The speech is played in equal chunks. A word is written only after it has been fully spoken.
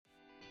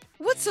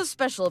What's so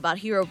special about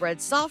Hero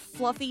Bread's soft,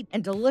 fluffy,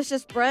 and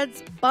delicious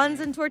breads, buns,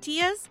 and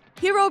tortillas?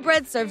 Hero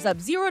Bread serves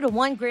up 0 to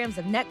 1 grams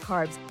of net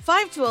carbs,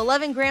 5 to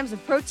 11 grams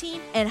of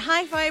protein, and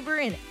high fiber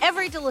in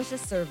every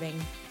delicious serving.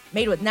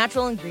 Made with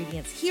natural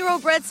ingredients, Hero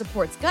Bread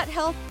supports gut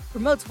health,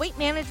 promotes weight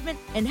management,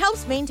 and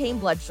helps maintain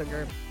blood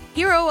sugar.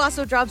 Hero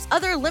also drops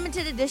other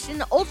limited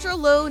edition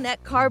ultra-low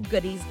net carb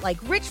goodies like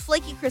rich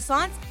flaky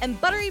croissants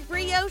and buttery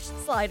brioche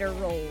slider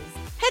rolls.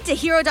 Head to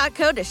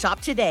hero.co to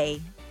shop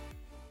today.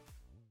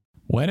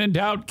 When in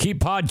doubt, keep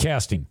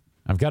podcasting.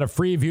 I've got a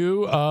free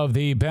view of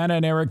the Ben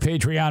and Eric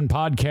Patreon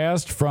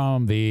podcast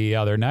from the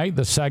other night.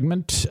 The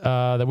segment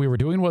that we were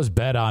doing was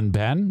Bet on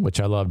Ben,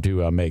 which I love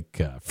to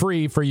make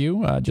free for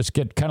you. Just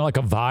get kind of like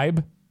a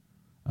vibe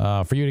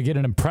for you to get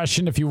an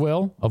impression, if you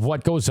will, of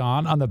what goes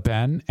on the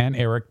Ben and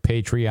Eric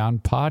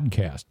Patreon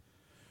podcast.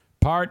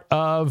 Part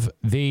of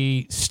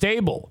the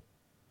stable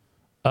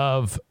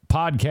of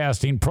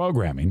podcasting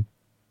programming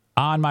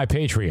on my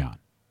Patreon,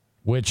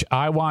 which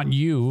I want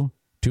you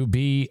to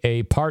be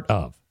a part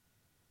of.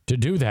 To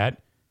do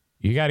that,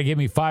 you got to give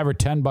me $5 or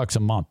 $10 a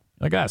month.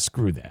 Like,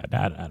 screw that.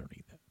 I don't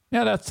need that.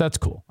 Yeah, that's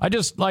cool. I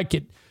just like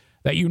it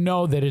that you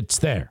know that it's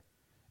there.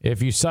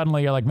 If you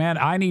suddenly are like, man,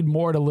 I need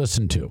more to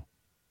listen to,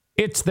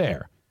 it's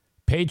there.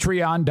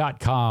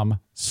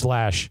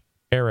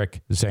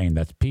 Patreon.com/Eric Zane.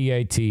 That's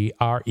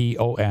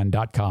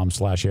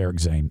patreon.com/Eric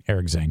Zane.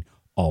 Eric Zane,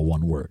 all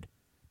one word.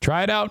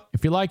 Try it out.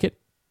 If you like it,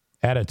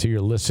 add it to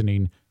your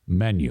listening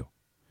menu.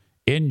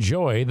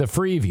 Enjoy the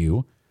free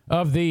view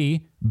of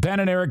the Ben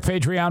and Eric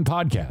Patreon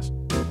podcast.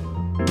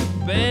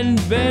 Ben.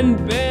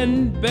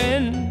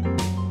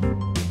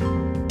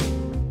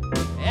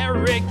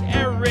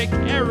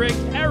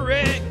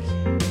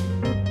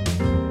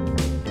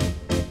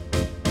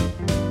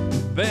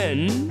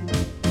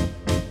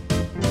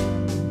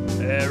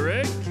 Eric.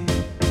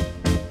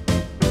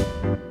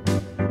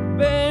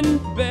 Ben.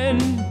 Eric.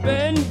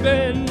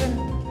 Ben.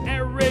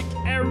 Eric.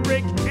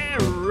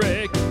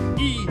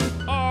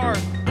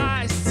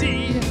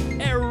 E-R-I-C.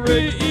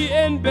 Eric.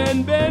 E-N.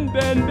 Ben.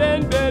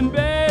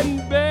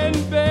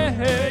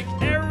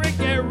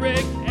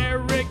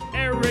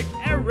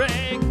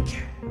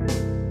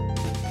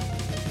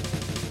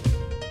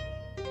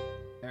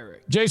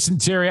 Eric. Jason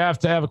Terry, I have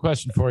to have a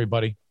question for you,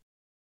 buddy.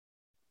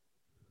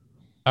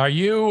 Do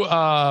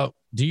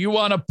you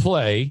want to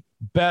play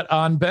Bet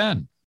on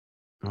Ben?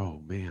 Oh,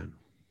 man.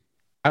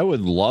 I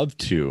would love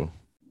to.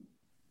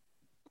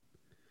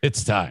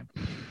 It's time.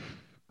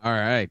 All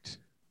right.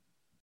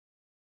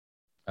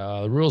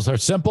 The rules are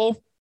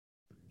simple.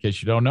 In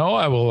case you don't know,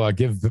 I will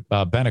give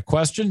Ben a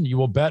question. You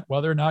will bet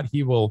whether or not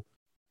he will.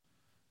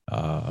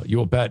 You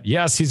will bet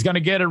yes, he's going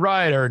to get it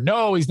right, or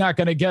no, he's not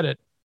going to get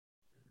it.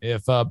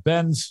 If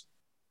Ben's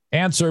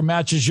answer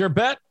matches your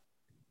bet,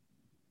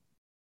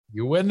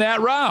 you win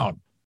that round.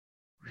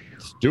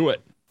 Let's do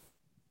it.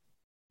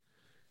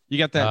 You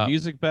got that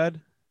music, bed?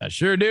 I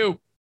sure do.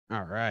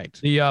 All right.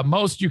 The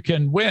most you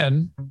can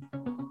win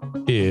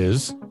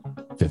is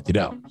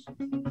 $50.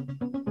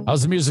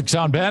 How's the music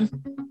sound, Ben?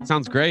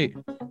 Sounds great.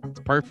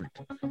 It's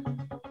perfect.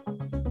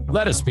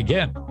 Let us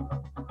begin.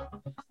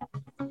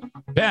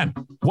 Ben,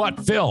 what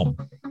film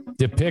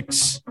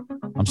depicted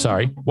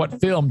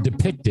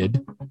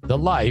the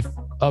life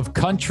of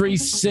country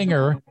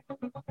singer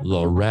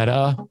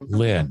Loretta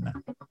Lynn?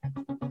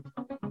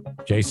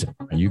 Jason,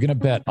 are you going to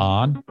bet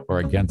on or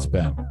against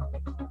Ben?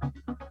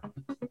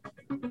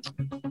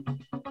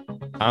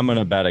 I'm going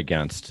to bet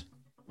against.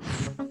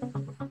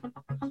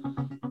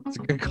 It's a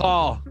good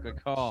call.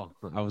 Good call.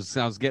 I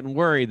was getting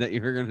worried that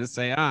you were going to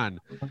say on.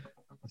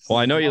 Well,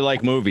 I know you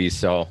like movies,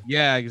 so.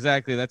 Yeah,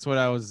 exactly. That's what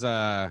I was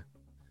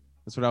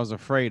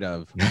afraid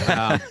of.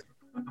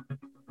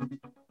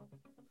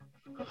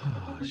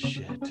 Oh,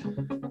 shit.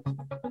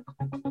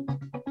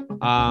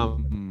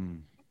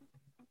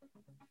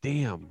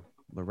 Damn.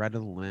 Loretta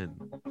Lynn.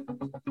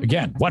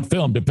 Again, what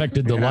film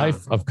depicted the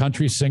life of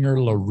country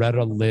singer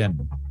Loretta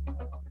Lynn?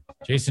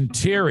 Jason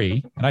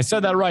Terry, and I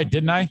said that right,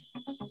 didn't I?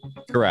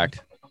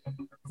 Correct.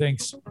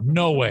 Thinks,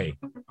 no way.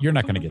 You're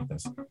not going to get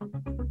this.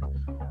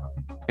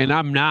 And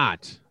I'm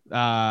not.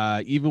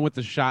 Even with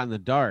the shot in the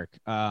dark.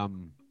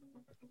 I'm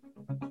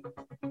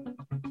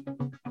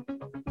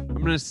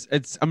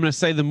gonna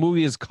say the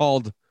movie is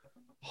called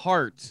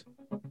Heart.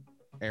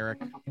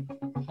 Eric.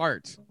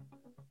 Heart.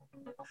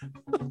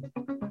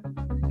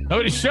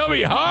 Nobody show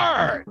me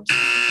Heart.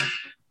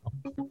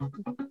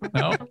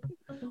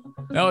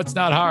 No, it's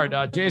not hard.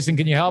 Jason,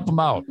 can you help him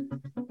out?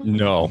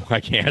 No, I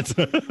can't.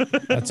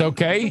 That's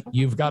okay.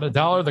 You've got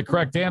 $1. The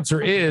correct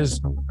answer is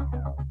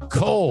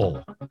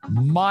coal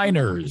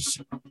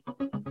miner's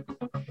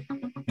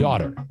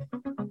daughter.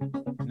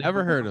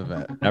 Never heard of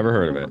it. Never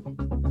heard of it.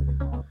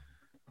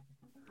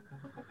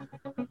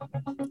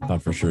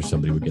 Thought for sure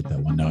somebody would get that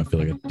one. Now I feel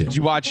like it did. Did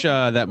you watch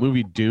that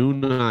movie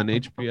Dune on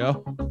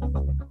HBO?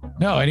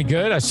 No, any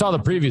good? I saw the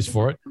previews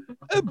for it.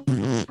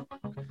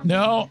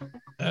 No.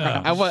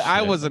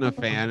 I wasn't a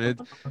fan.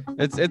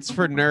 It's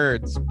for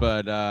nerds,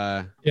 but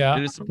yeah,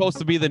 and it's supposed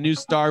to be the new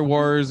Star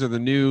Wars or the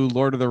new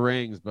Lord of the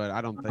Rings, but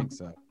I don't think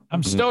so.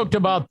 I'm stoked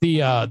about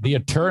the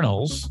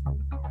Eternals.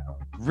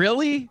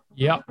 Really?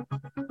 Yep.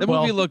 The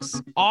movie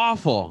looks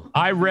awful.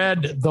 I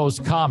read those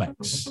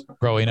comics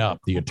growing up,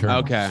 the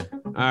Eternals. Okay.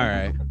 All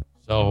right.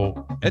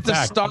 So it's a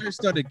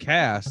star-studded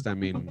cast. I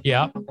mean,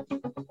 yeah.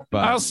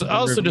 But I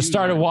also just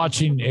started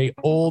watching a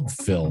old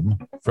film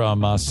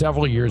from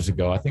several years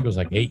ago. I think it was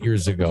like 8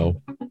 years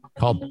ago,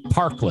 called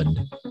Parkland,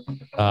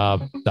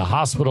 the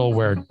hospital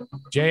where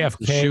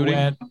JFK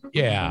went.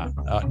 Yeah,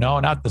 no,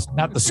 not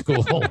the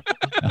school.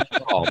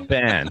 Oh,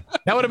 Ben,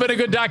 that would have been a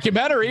good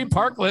documentary.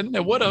 Parkland,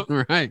 it would have.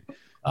 Right.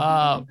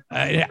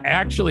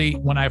 Actually,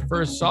 when I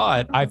first saw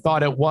it, I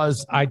thought it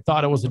was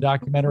a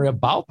documentary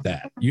about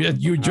that.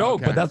 You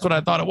joke, but that's what I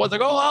thought it was.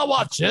 Like, oh, I'll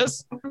watch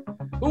this.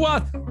 Who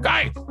wants?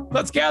 Guys,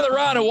 let's gather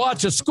around and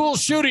watch a school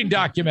shooting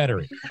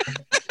documentary.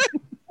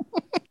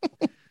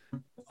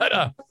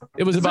 But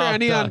it was about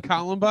any on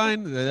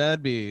Columbine.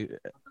 That'd be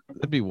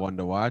one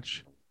to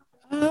watch.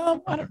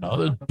 I don't know.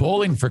 There's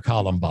Bowling for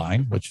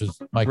Columbine, which is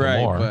Michael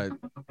Moore. But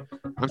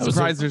I'm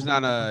surprised there's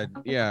not a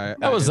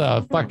That was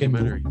a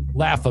fucking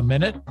laugh a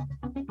minute,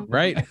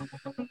 right?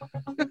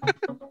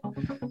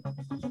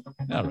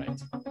 All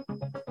right.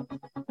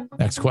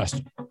 Next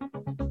question.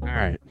 All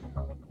right.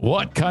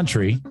 What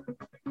country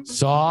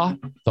saw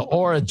the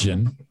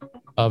origin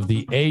of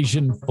the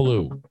Asian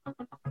flu?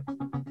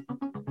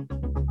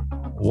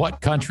 What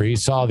country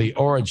saw the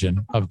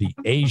origin of the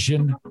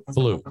Asian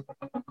flu?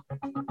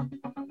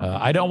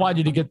 I don't want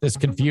you to get this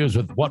confused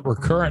with what we're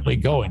currently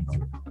going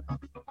through.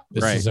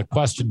 This is a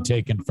question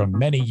taken from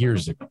many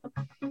years ago.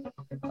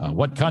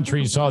 What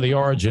country saw the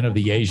origin of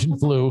the Asian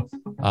flu?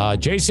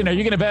 Jason, are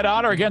you going to bet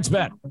on or against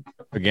Ben?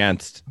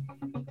 Against.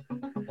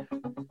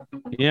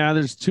 Yeah,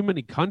 there's too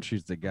many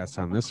countries to guess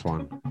on this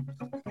one.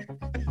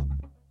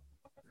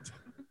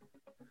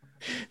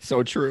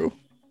 So true.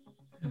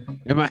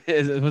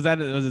 Was that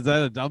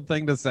a dumb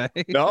thing to say?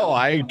 No,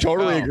 I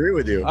totally agree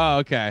with you. Oh,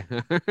 okay.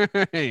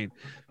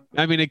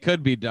 I mean, it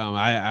could be dumb.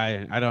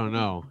 I don't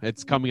know.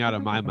 It's coming out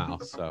of my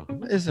mouth. So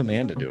what is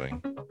Amanda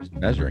doing? She's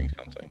measuring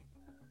something.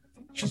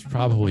 She's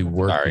probably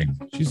working.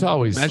 Sorry. She's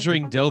always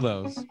measuring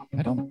dildos.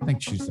 I don't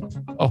think she's.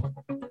 Oh.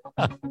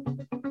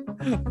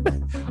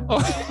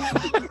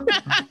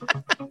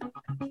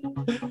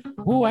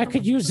 Oh, I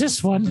could use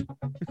this one.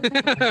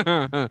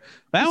 That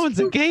one's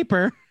a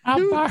gaper.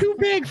 Too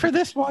big for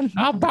this one.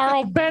 I'll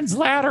borrow Ben's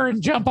ladder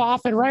and jump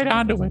off it right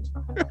onto it.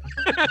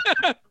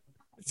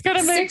 It's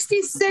gonna make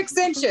 66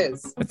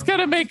 inches. It's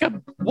gonna make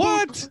a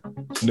what?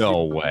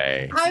 No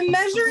way. I'm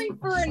measuring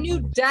for a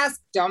new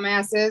desk,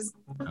 dumbasses.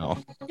 No.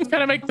 It's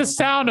gonna make the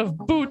sound of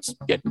boots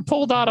getting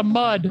pulled out of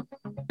mud.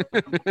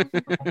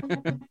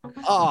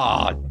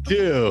 Oh,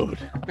 dude.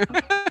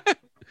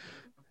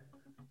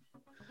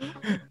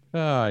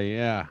 Oh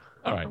yeah.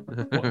 All right.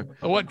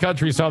 What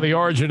country saw the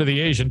origin of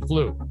the Asian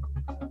flu?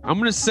 I'm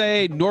gonna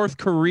say North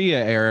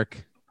Korea,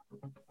 Eric.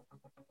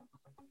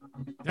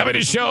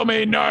 Somebody show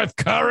me North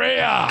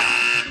Korea.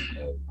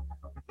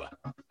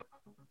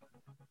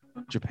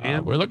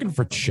 Japan. We're looking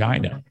for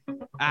China.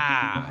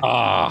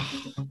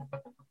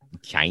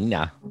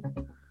 China.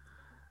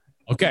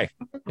 Okay.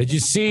 Did you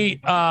see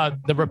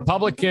the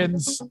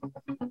Republicans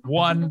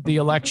won the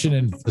election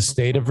in the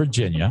state of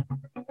Virginia?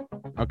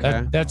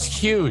 Okay. That's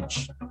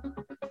huge.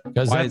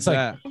 Because Why that's is like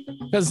that?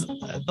 because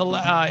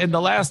in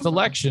the last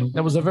election,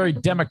 that was a very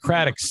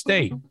Democratic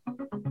state.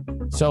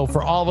 So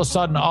for all of a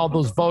sudden, all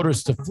those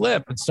voters to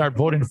flip and start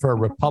voting for a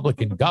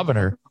Republican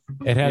governor,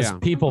 it has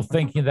people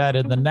thinking that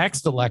in the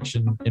next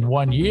election in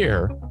 1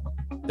 year,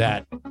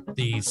 that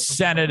the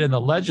Senate and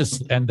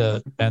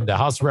the the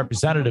House of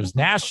Representatives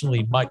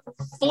nationally might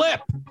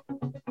flip.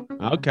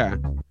 Okay.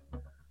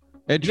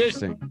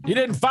 Interesting. You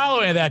didn't follow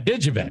any of that,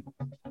 did you, Ben?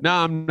 No,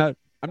 I'm not.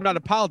 I'm not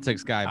a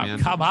politics guy, man.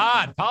 Come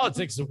on,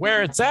 politics is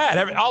where it's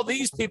at. All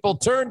these people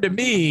turn to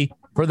me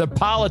for the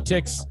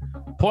politics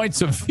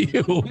points of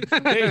view.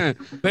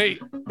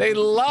 They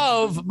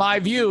love my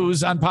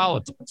views on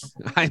politics.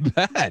 I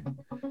bet.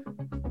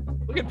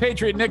 Look at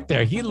Patriot Nick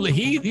there.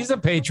 He's a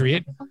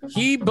patriot.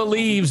 He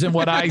believes in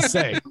what I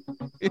say.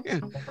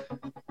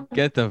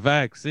 Get the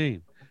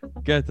vaccine.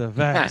 Get the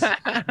vaccine.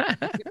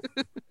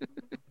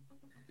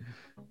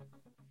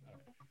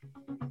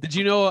 Did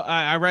you know,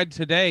 I read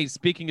today,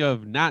 speaking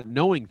of not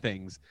knowing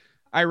things,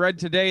 I read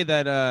today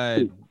that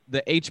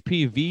the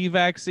HPV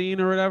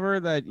vaccine or whatever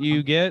that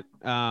you get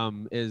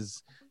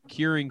is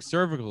curing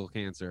cervical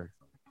cancer.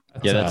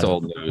 That's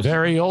old news.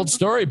 Very old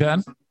story,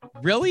 Ben.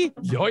 Really?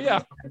 Oh,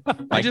 yeah.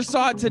 I just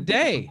saw it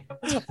today.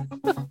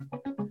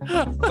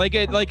 like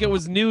it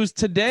was news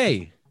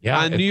today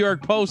on New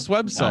York Post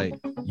website.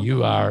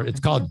 It's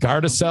called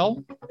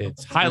Gardasil.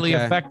 It's highly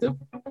effective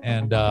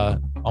and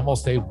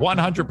almost a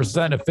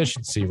 100%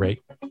 efficiency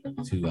rate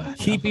to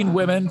keeping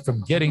women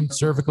from getting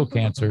cervical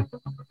cancer.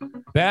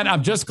 Ben,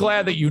 I'm just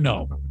glad that you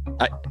know.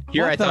 I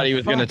thought he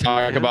was going to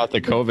talk about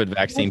the COVID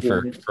vaccine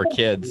for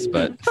kids,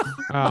 but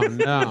oh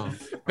no.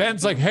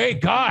 Ben's like, hey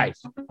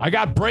guys, I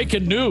got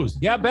breaking news.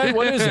 Yeah, Ben,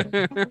 what is it?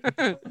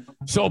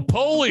 So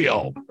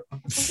polio.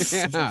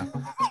 Yeah.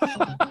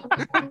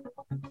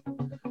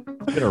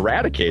 Been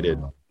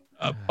eradicated.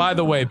 By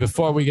the way,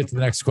 before we get to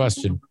the next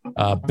question,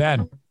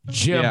 Ben,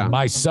 Jim,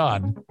 my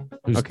son,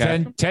 who's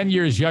 10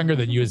 years younger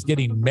than you, is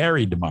getting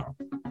married tomorrow.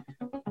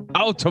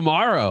 Oh,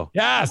 tomorrow.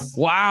 Yes.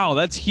 Wow,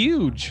 that's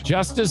huge.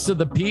 Justice of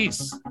the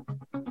peace.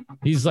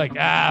 He's like,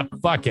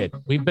 fuck it.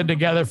 We've been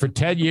together for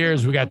 10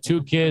 years. We got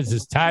 2 kids.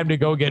 It's time to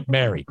go get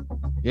married.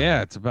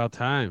 Yeah, it's about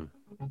time.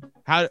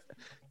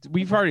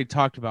 We've already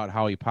talked about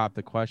how he popped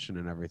the question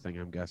and everything,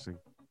 I'm guessing.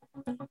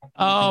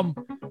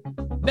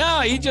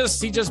 No, he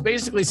just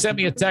basically sent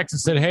me a text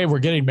and said, "Hey, we're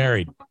getting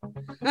married."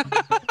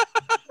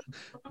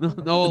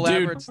 No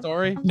elaborate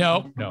story?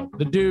 No.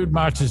 The dude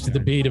marches to the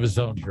beat of his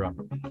own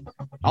drum.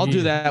 I'll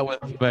do that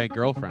with my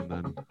girlfriend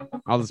then.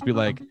 I'll just be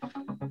like,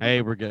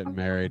 "Hey, we're getting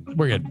married."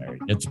 We're getting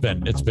married. It's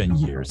been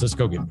years. Let's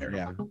go get married.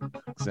 Yeah,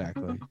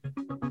 exactly.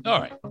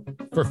 All right.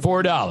 For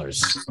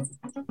 $4.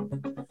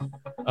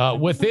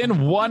 Within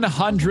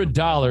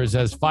 $100,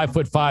 as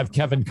 5'5"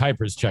 Kevin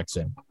Kuipers checks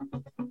in.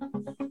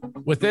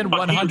 Within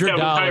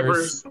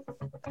 $100,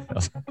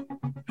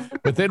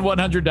 within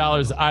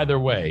 $100 either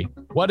way,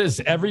 what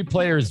is every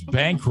player's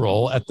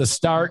bankroll at the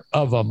start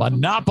of a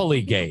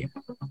Monopoly game?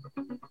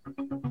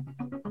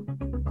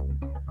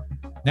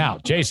 Now,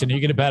 Jason, are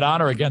you going to bet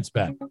on or against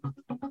Ben?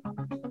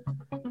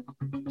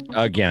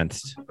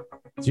 Against.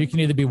 So you can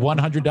either be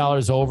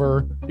 $100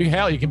 over.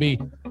 It can be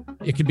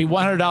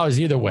 $100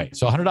 either way.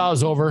 So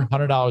 $100 over,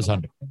 $100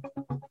 under.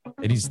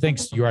 And he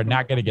thinks you are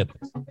not going to get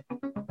this.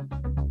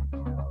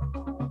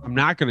 I'm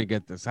not going to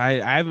get this.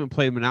 I haven't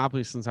played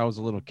Monopoly since I was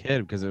a little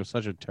kid because it was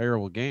such a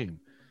terrible game.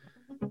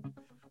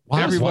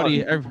 Wow,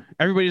 everybody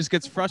just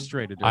gets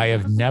frustrated. I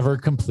have never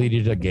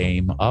completed a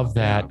game of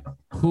that.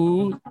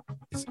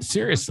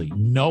 Seriously,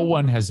 no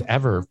one has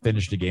ever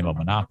finished a game of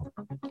Monopoly.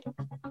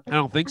 I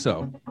don't think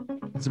so.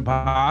 It's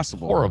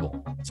impossible.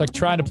 Horrible. It's like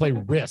trying to play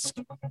Risk.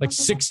 Like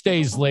 6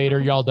 days later,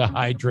 y'all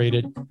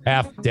dehydrated,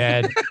 half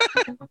dead.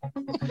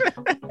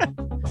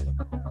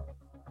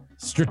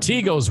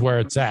 Stratego's where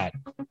it's at.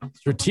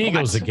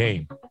 Stratego's a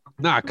game.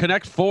 Nah,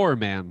 Connect 4,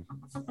 man.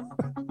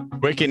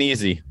 Quick and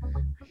easy.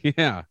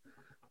 Yeah.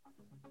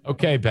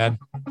 Okay, Ben.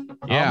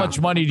 Yeah. How much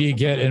money do you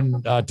get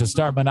in to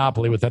start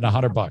Monopoly within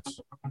 $100?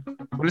 I'm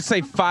going to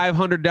say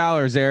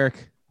 $500,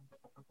 Eric.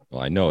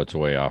 Well, I know it's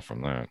way off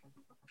from that.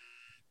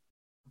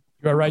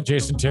 You're right,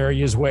 Jason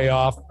Terry is way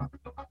off.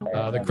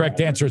 The correct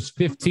answer is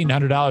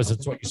 $1,500.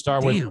 That's what you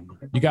start with.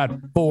 You got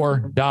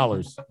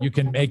 $4. You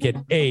can make it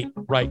 8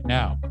 right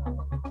now.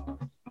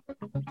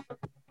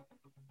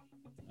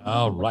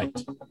 All right.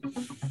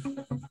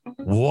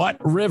 What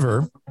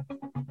river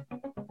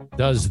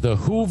does the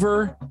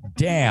Hoover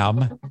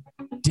Dam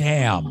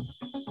dam?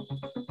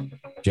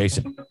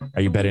 Jason,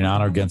 are you betting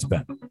on or against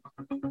Ben?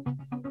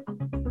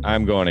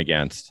 I'm going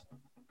against.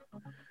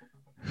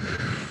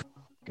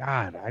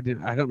 God, I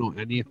don't know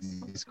any of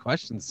these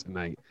questions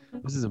tonight.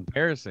 This is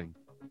embarrassing.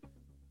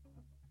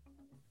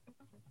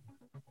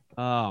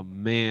 Oh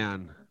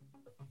man.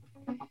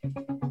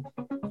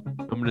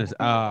 I'm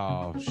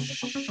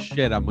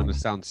gonna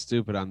sound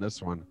stupid on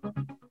this one.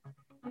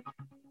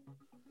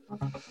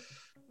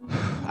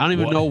 I don't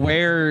even know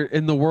where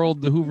in the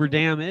world the Hoover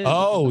Dam is.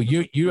 Oh,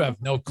 you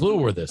have no clue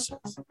where this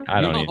is.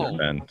 I don't either,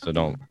 Ben. So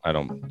don't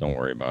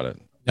worry about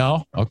it.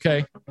 No?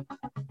 Okay.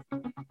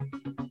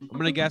 I'm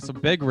gonna guess a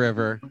big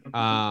river.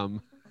 I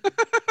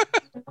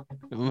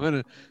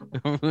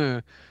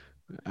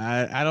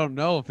don't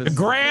know if it's the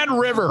Grand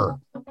River.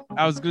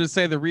 I was gonna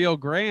say the Rio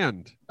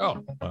Grande.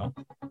 Oh, well.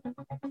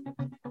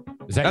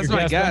 That's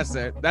my guess.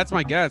 That's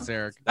my guess,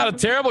 Eric. Not a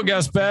terrible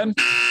guess, Ben,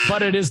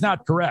 but it is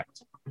not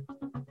correct.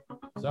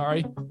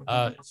 Sorry.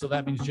 So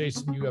that means,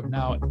 Jason, you have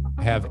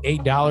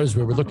 $8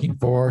 where we're looking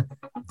for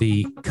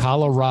the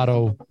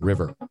Colorado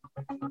River.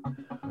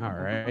 All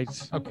right.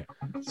 Okay.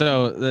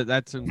 So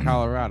that's in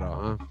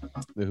Colorado, huh?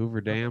 The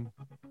Hoover Dam.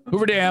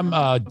 Hoover Dam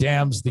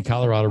dams the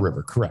Colorado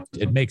River. Correct.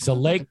 It makes a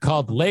lake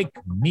called Lake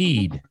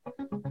Mead.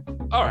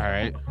 All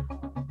right.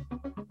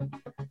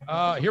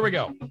 Here we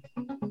go.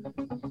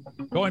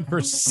 Going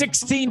for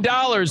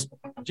 $16.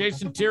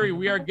 Jason Terry,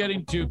 we are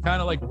getting to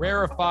kind of like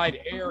rarefied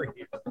air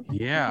here.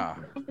 Yeah.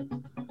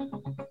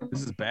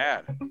 This is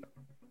bad.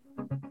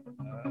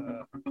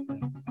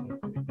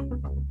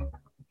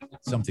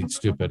 Something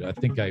stupid. I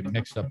think I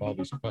mixed up all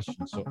these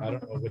questions, so I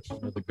don't know which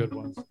ones are the good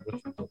ones and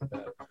which ones are the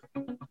bad.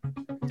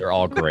 They're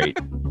all great.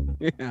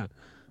 Yeah.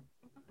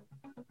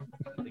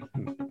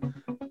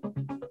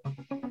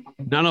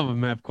 None of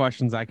them have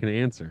questions I can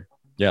answer.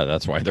 Yeah,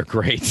 that's why they're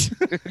great.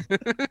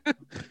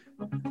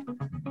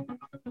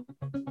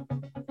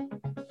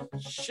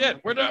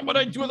 Shit, what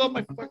I do with all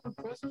my fucking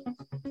questions?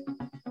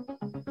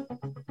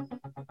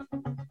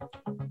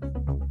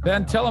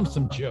 Ben, tell him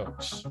some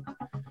jokes.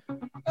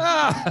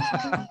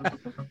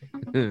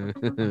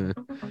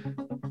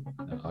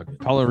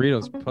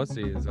 Coloritos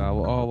pussy is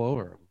all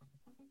over him.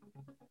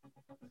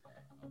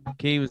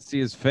 Can't even see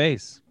his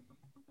face.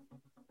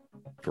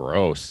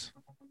 Gross.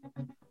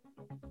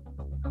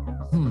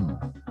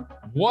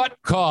 What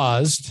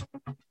caused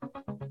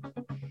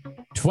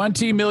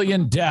 20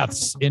 million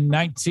deaths in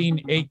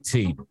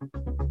 1918?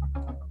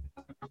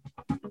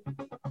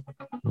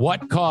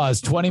 What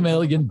caused 20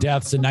 million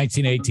deaths in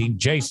 1918?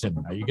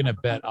 Jason, are you going to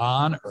bet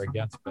on or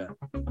against Ben?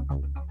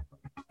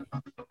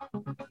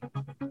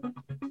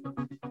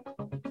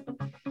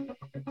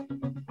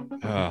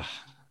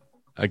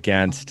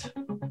 Against.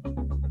 A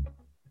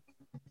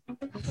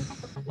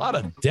lot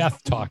of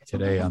death talk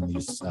today on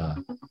these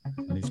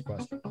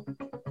questions.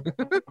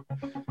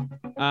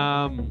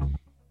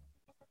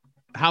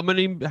 How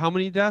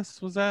many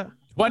deaths was that?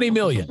 20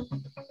 million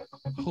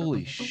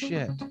Holy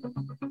shit.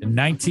 in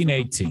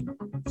 1918.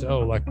 So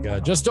like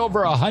just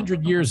over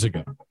 100 years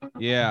ago.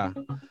 Yeah.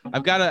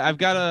 I've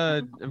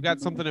got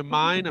something in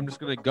mind. I'm just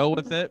gonna go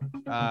with it.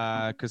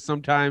 Because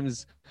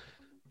sometimes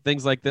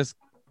things like this,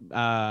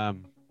 I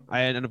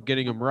end up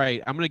getting them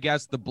right. I'm gonna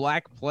guess the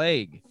Black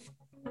Plague.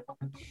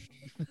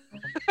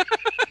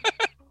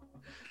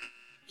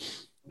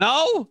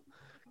 No?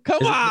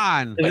 Come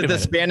on. Is it the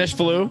Spanish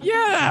flu?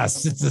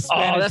 Yes, it's the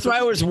Spanish. Oh, that's why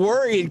I was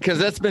worried because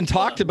that's been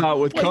talked about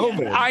with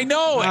COVID. I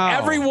know. No.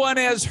 Everyone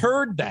has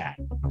heard that.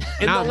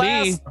 Not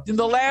me. In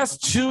the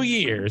last 2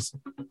 years,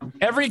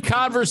 every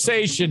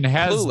conversation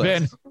has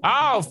been,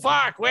 oh,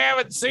 fuck, we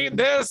haven't seen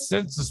this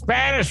since the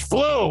Spanish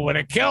flu when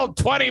it killed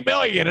 20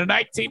 million in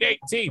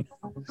 1918.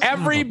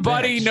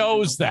 Everybody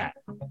knows that.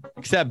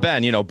 Except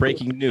Ben,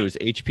 breaking news,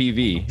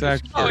 HPV.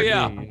 Oh,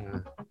 yeah.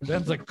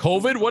 Ben's like,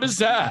 COVID? What is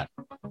that?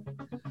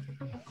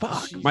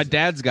 Fuck. My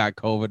dad's got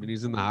COVID and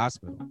he's in the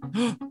hospital.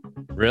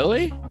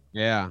 Really?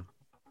 Yeah.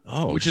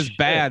 Oh, Which is shit.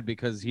 bad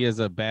because he has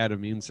a bad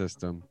immune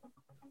system.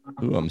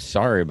 Ooh, I'm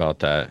sorry about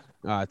that.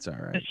 Oh, it's all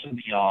right. Pissing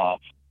me off.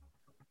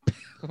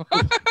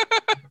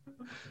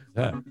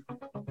 Yeah.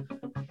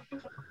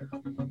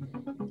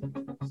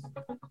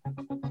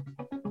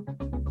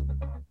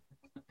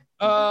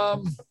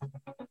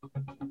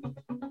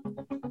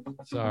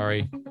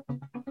 Sorry.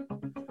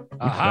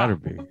 Better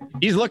be.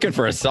 He's looking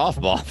for a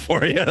softball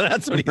for you.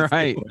 That's what he's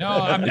Right. doing. No,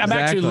 I'm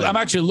Exactly.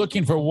 actually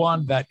looking for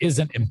one that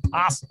isn't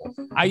impossible.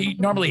 I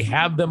normally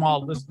have them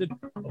all listed.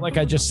 Like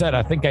I just said,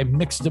 I think I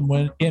mixed them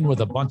in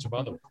with a bunch of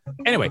other ones.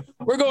 Anyway,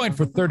 we're going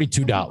for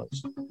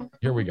 $32.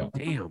 Here we go.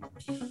 Damn.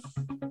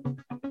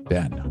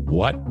 Ben,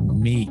 what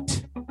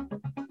meat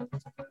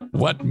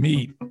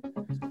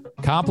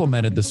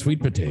complemented the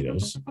sweet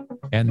potatoes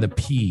and the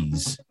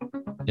peas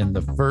in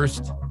the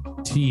first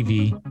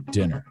TV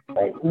dinner?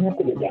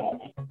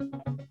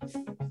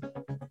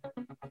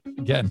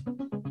 Again,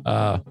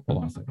 hold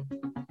on a second.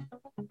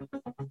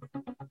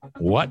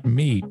 What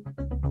meat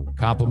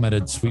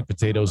complemented sweet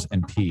potatoes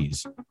and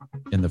peas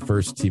in the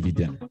first TV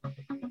dinner?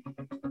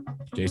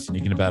 Jason,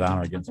 you can bet on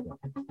or against me?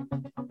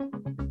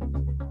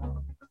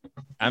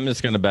 I'm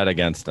just going to bet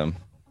against him.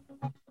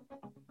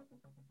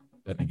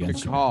 Betting Good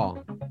against you.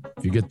 call.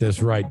 If you get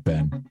this right,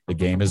 Ben, the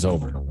game is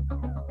over.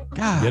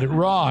 God. Get it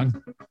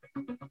wrong.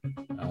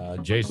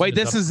 Jason. Wait,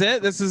 this is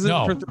it? This isn't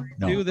No, for 32?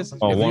 no. This is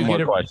Oh, If one you more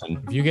get it-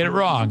 question. If you get it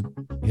wrong,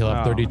 he'll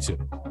have Oh. 32.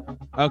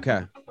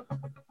 Okay.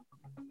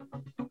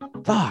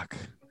 Fuck.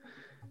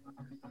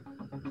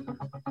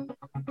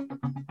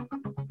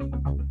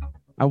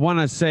 I want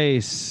to say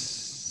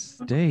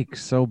steak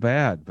so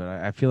bad, but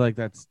I feel like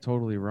that's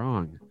totally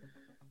wrong.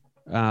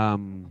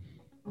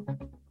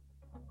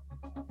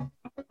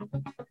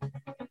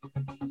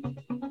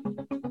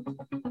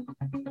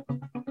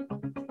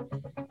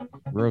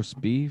 Roast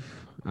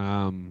beef.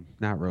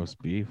 Not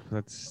roast beef.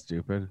 That's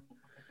stupid.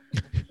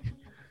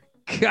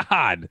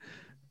 God.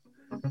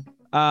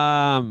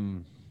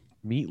 Meatloaf.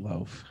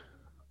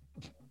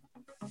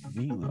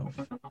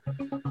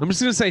 I'm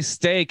just gonna say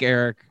steak,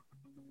 Eric.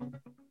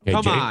 Okay,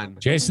 Come on.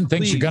 Jason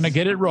thinks Please. you're going to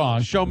get it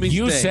wrong. Show me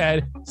You steak.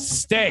 said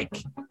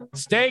steak.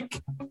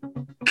 Steak?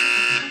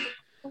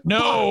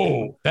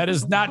 No, that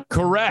is not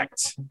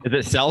correct. Is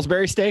it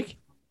Salisbury steak?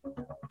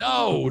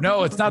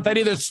 No, it's not that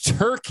either. It's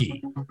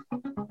turkey.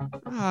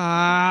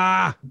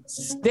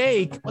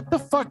 Steak? What the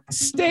fuck?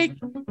 Steak?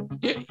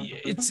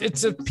 It's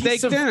a piece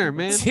Steak of dinner,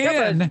 man.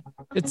 tin.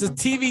 It's a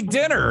TV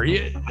dinner.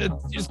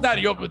 It's not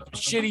you open with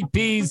shitty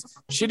peas,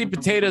 shitty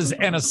potatoes,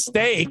 and a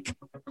steak.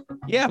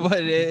 Yeah, but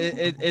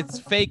it's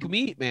fake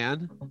meat,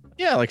 man.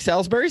 Yeah, like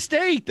Salisbury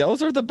steak.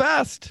 Those are the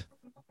best.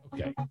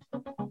 Okay.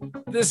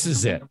 This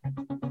is it.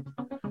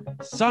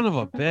 Son of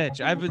a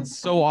bitch. I've been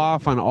so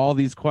off on all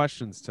these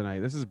questions tonight.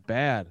 This is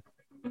bad.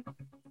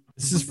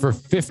 This is for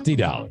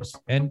 $50.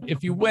 And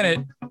if you win it,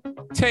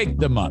 take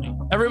the money.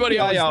 Everybody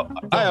always.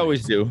 I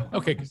always do.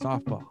 Okay.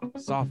 Softball.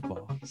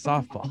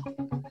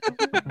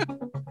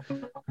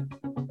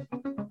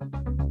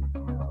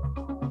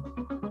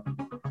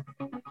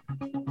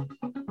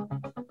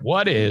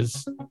 What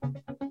is.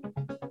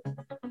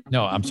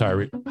 No, I'm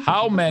sorry.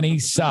 How many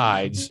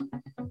sides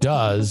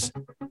does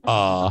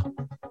a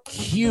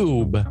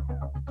cube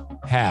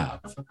have?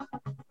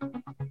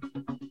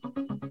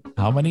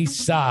 How many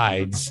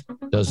sides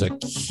does a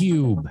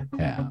cube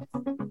have?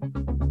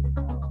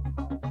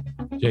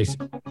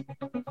 Jason,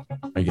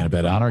 are you going to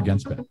bet on or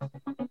against Ben?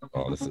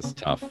 Oh, this is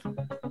tough.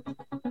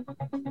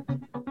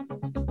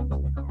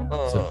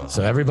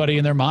 So everybody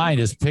in their mind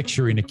is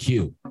picturing a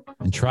cube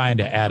and trying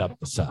to add up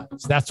the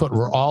sides. That's what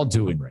we're all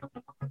doing right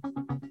now.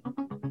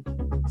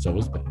 So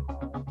is Ben.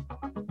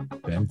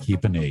 I'm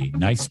keeping a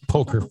nice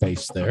poker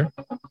face there.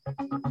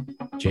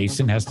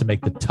 Jason has to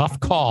make the tough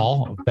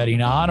call of betting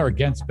on or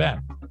against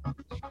Ben.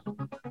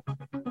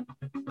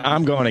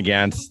 I'm going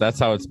against. That's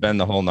how it's been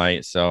the whole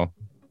night. So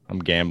I'm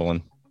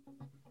gambling.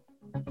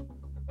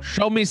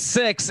 Show me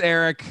 6,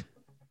 Eric.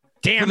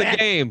 Damn for the it.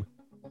 game.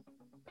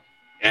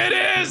 It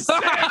is 6.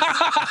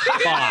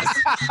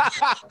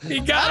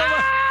 He got him.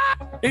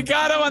 He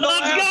got him on the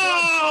last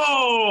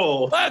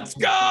one. Let's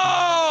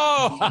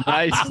go.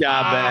 Nice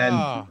job, Ben.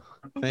 Oh,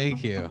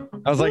 thank you.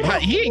 I was like,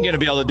 he ain't going to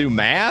be able to do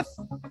math.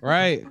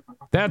 Right.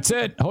 That's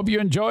it. Hope you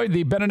enjoyed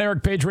the Ben and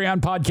Eric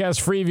Patreon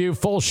podcast FREEview.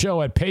 Full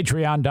show at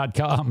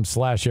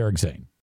patreon.com/Eric Zane.